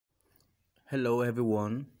Hello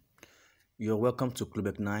everyone, you're welcome to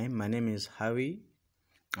Club 9. My name is Harry.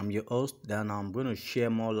 I'm your host. Then I'm going to share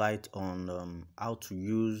more light on how to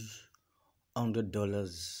use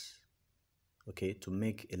 $100 to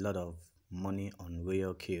make a lot of money on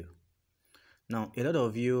ROYALQ. Now a lot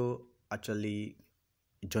of you actually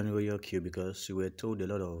joined ROYALQ because you were told a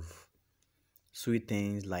lot of sweet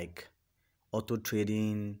things like auto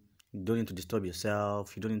trading. You don't need to disturb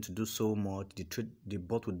yourself, you don't need to do so much. The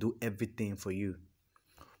bot will do everything for you.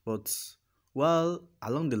 But while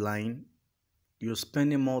along the line, you're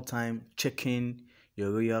spending more time checking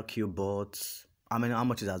your ROYALQ bots, how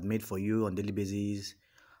much it has made for you on daily basis,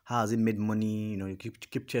 how has it made money, you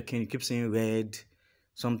keep checking, you keep seeing red,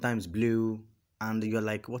 sometimes blue, and you're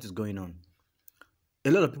like, what is going on? A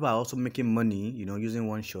lot of people are also making money, using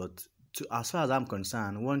OneShot. As far as I'm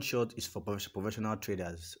concerned, OneShot is for professional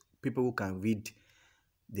traders, people who can read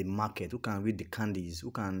the market, who can read the candies,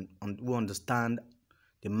 who understand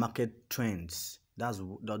the market trends. Those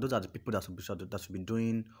are the people that should be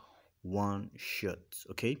doing OneShot.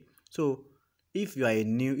 Okay, so if you are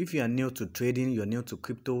new to trading, you're new to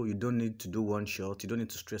crypto, you don't need to do OneShot. You don't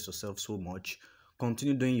need to stress yourself so much.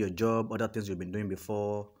 Continue doing your job, other things you've been doing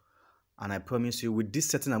before, and I promise you, with this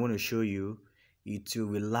setting I'm going to show you, it will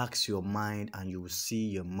relax your mind and you will see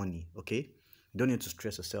your money. Okay, you don't need to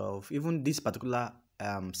stress yourself. Even this particular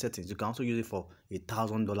settings, you can also use it for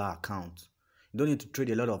 $1,000 account. You don't need to trade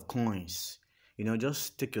a lot of coins.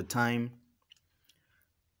 Just take your time.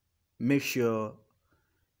 Make sure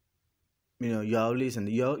you're always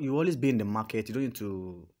you always be in the market. You don't need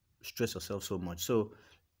to stress yourself so much. So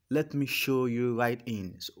let me show you right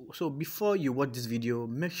in. So before you watch this video,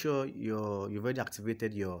 make sure you've already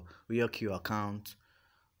activated your ROYALQ account.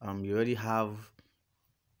 You already have,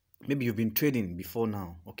 maybe you've been trading before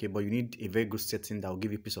now, okay, but you need a very good setting that will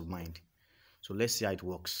give you peace of mind. So let's see how it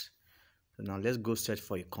works. So now let's go search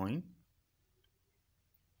for a coin.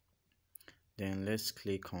 Then let's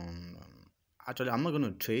click on actually I'm not going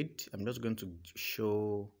to trade, I'm just going to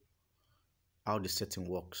show how the setting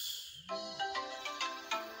works.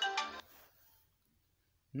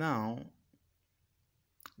 Now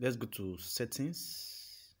let's go to settings.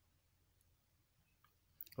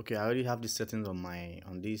 Okay, I already have the settings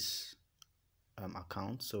on this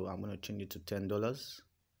account, so I'm going to change it to $10.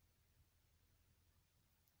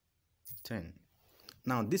 10.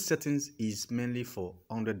 Now this settings is mainly for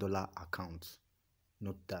 $100 accounts.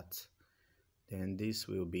 Note that. Then this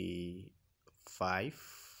will be 5.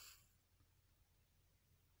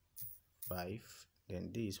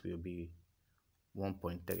 Then this will be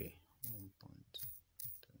 1.3.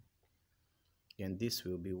 Then this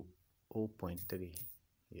will be 0.3.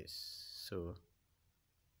 Yes, so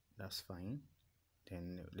that's fine.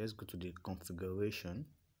 Then let's go to the configuration,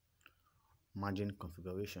 margin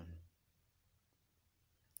configuration.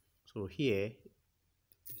 So here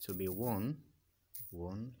it will be 1.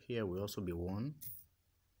 Here will also be 1.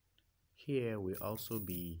 Here will also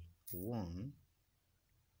be 1.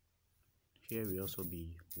 Here will also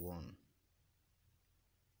be 1.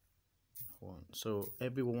 So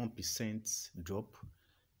every 1% drop,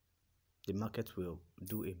 the market will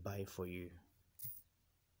do a buy for you.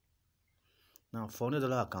 Now for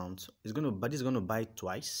 $100 account, this is going to buy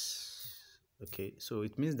twice. Okay, so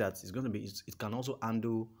it means that it can also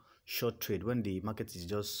handle short trade when the market is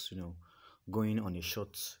just going on a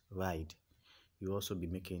short ride. You also be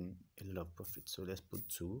making a lot of profit. So let's put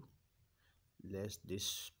 2. Let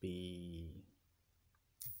this be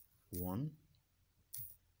 1,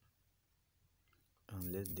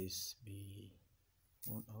 and let this be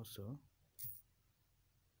 1 also.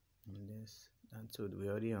 And so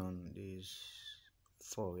we're already on this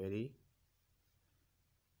 4 already.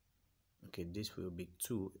 Okay, this will be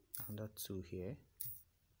 2, and that 2 here.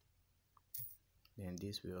 Then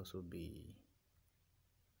this will also be,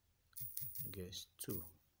 I guess, 2.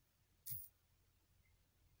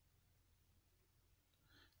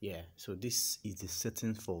 Yeah, so this is the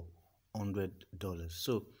setting for $100.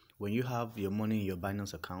 So when you have your money in your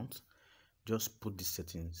Binance account, just put the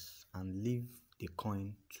settings and leave the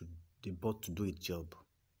coin to the bot to do its job.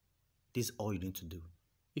 This is all you need to do.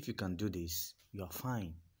 If you can do this, you are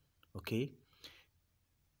fine. Okay,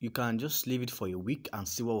 you can just leave it for a week and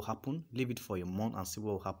see what will happen. Leave it for a month and see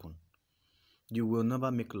what will happen. You will never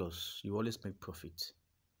make loss. You always make profit.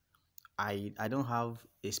 I don't have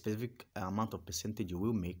a specific amount of percentage you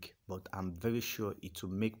will make, but I'm very sure it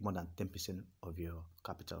will make more than 10% of your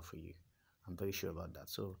capital for you. I'm very sure about that.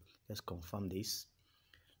 So let's confirm this.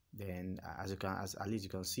 Then at least you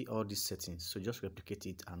can see all these settings. So just replicate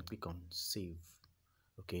it and click on save.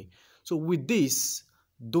 Okay, so with this,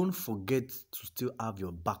 don't forget to still have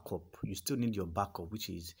your backup. You still need your backup, which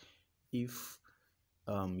is if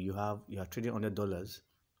you are trading $100,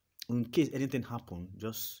 in case anything happen,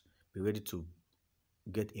 just be ready to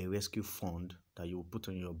get a rescue fund that you will put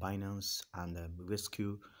on your Binance and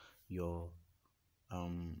rescue your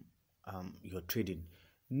your trading.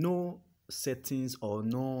 No settings or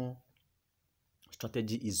no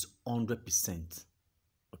strategy is 100%.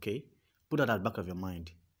 Okay, put that at the back of your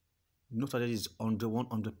mind. No strategy is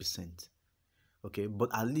 100%. Okay, but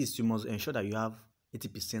at least you must ensure that you have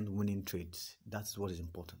 80% winning trades. That's what is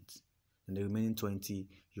important. And the remaining 20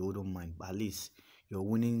 you wouldn't mind, but at least your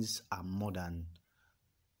winnings are more.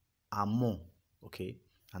 Okay,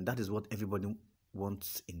 and that is what everybody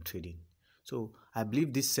wants in trading. So I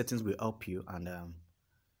believe these settings will help you, and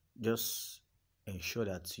just ensure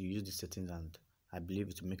that you use these settings, and I believe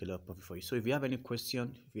it will make a lot of profit for you. So if you have any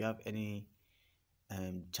question, if you have any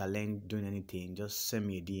challenge doing anything, just send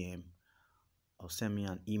me a DM or send me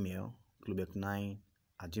an email,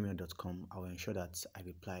 clubex9@gmail.com. I will ensure that I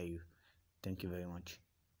reply you. Thank you very much.